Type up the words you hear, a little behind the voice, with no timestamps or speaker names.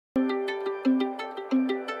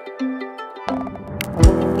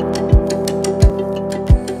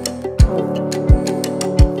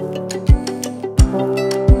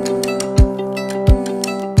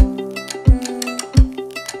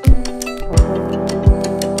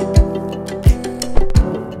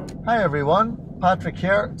Hi everyone, Patrick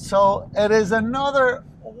here. So it is another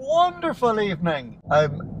wonderful evening.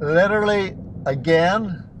 I'm literally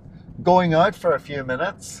again going out for a few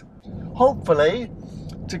minutes, hopefully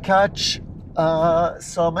to catch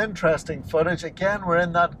some interesting footage. Again, we're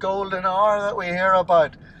in that golden hour that we hear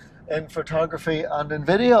about in photography and in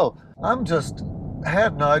video. I'm just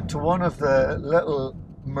heading out to one of the little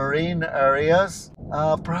marine areas,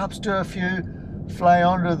 perhaps do a few fly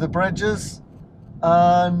under the bridges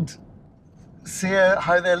and see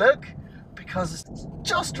how they look, because it's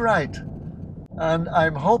just right. And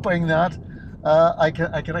I'm hoping that I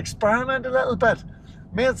can experiment a little bit.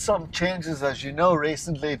 Made some changes, as you know,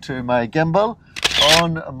 recently to my gimbal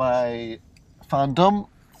on my Phantom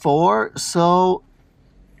 4, so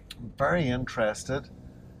I'm very interested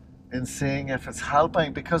in seeing if it's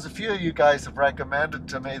helping, because a few of you guys have recommended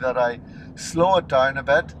to me that I slow it down a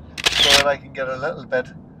bit so that I can get a little bit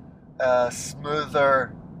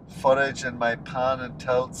smoother footage in my pan and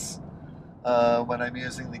tilts when I'm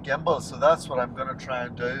using the gimbal. So that's what I'm going to try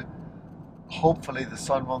and do. Hopefully the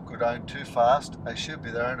sun won't go down too fast. I should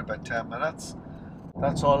be there in about 10 minutes.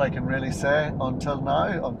 That's all I can really say until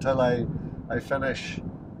now, until I finish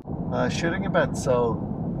shooting a bit.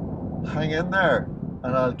 So hang in there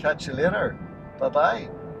and I'll catch you later. Bye bye.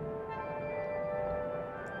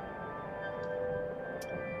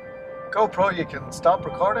 GoPro, you can stop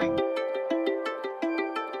recording.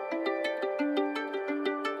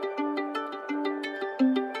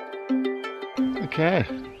 Okay,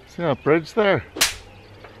 see that bridge there?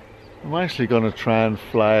 I'm actually going to try and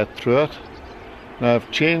fly it through it. Now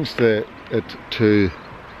I've changed it to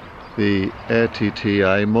the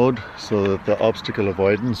ATTI mode so that the obstacle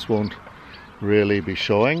avoidance won't really be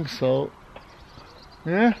showing. So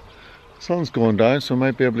yeah, sun's going down, so I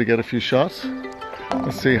might be able to get a few shots.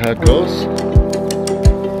 Let's see how it goes.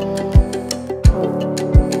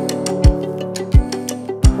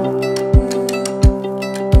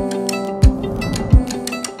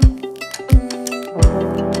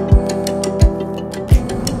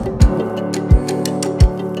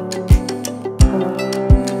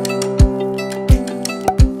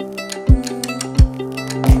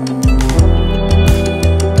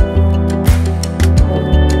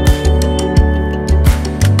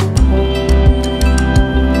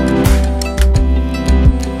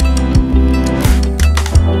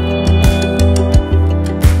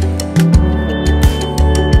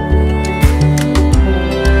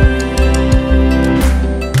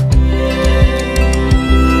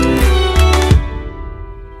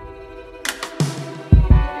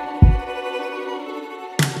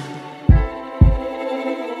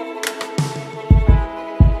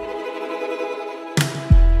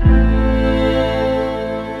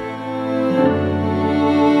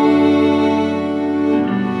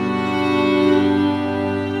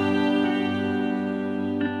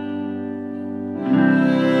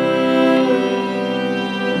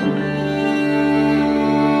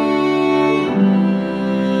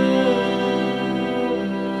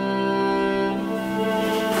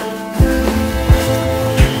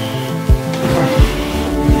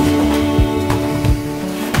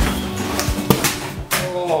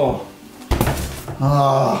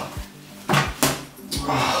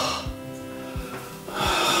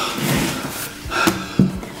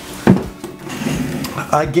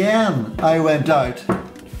 Again, I went out.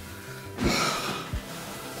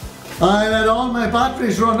 I let all my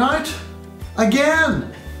batteries run out.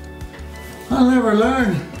 Again. I'll never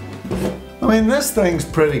learn. I mean, this thing's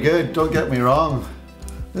pretty good, don't get me wrong.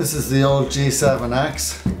 This is the old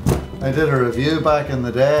G7X. I did a review back in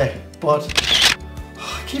the day, but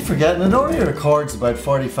I keep forgetting it only records about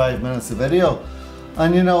 45 minutes of video.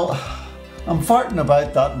 And you know, I'm farting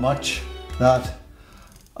about that much that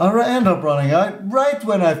I'll end up running out right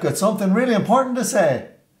when I've got something really important to say.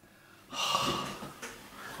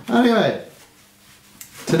 Anyway,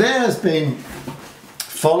 today has been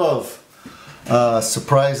full of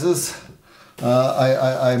surprises.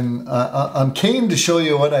 I'm keen to show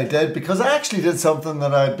you what I did, because I actually did something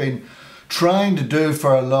that I've been trying to do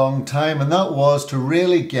for a long time, and that was to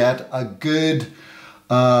really get a good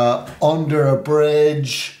under a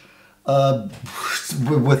bridge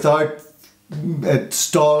without it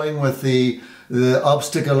stalling with the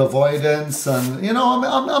obstacle avoidance. And you know,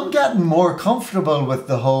 I'm getting more comfortable with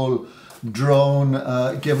the whole drone,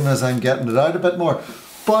 given as I'm getting it out a bit more.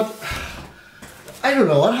 But I don't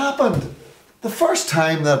know what happened. The first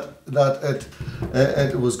time that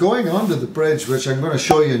it was going under the bridge, which I'm going to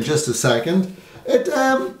show you in just a second, it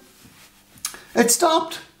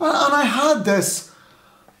stopped, and I had this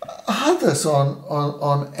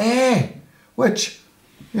on A, which,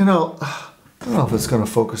 you know, I don't know if it's going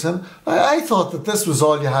to focus in. I thought that this was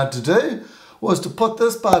all you had to do, was to put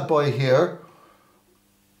this bad boy here,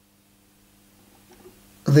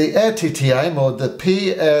 the ATTI mode, the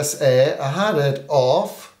PSA, I had it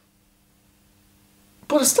off,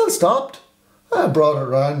 but it still stopped. I brought it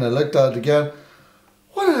around and I looked at it again.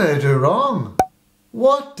 What did I do wrong?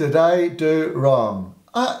 What did I do wrong?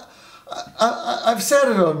 I've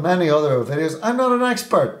said it on many other videos. I'm not an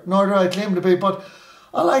expert, nor do I claim to be, but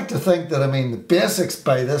I like to think that, I mean, the basics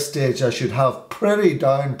by this stage I should have pretty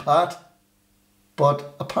down pat,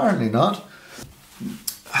 but apparently not.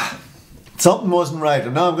 Something wasn't right,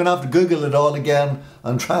 and now I'm going to have to Google it all again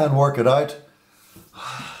and try and work it out.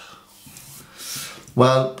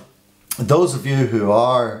 Well, those of you who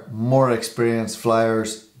are more experienced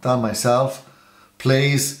flyers than myself,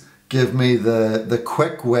 please give me the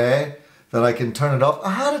quick way that I can turn it off.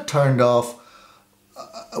 I had it turned off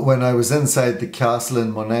when I was inside the castle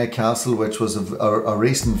in Monet Castle, which was a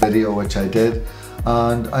recent video which I did,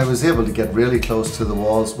 and I was able to get really close to the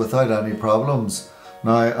walls without any problems.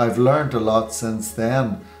 Now, I've learned a lot since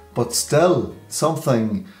then, but still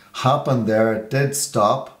something happened there. It did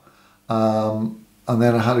stop, and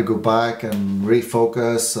then I had to go back and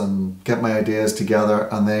refocus and get my ideas together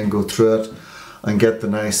and then go through it and get the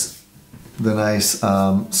nice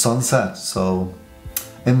sunset. So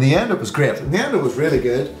in the end it was great. In the end it was really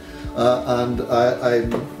good, and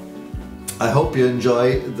I hope you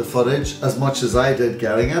enjoy the footage as much as I did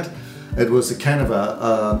getting it. It was a kind of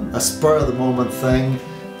a spur of the moment thing.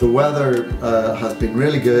 The weather has been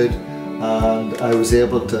really good, and I was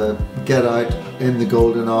able to get out in the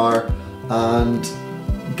golden hour and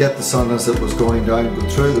get the sun as it was going down, go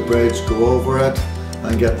through the bridge, go over it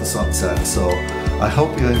and get the sunset. So I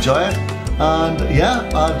hope you enjoy it, and yeah,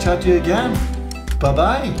 I'll chat to you again. Bye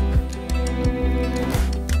bye.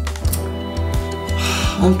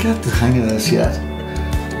 I'll get the hang of this yet.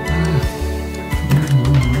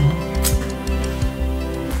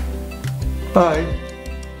 Bye.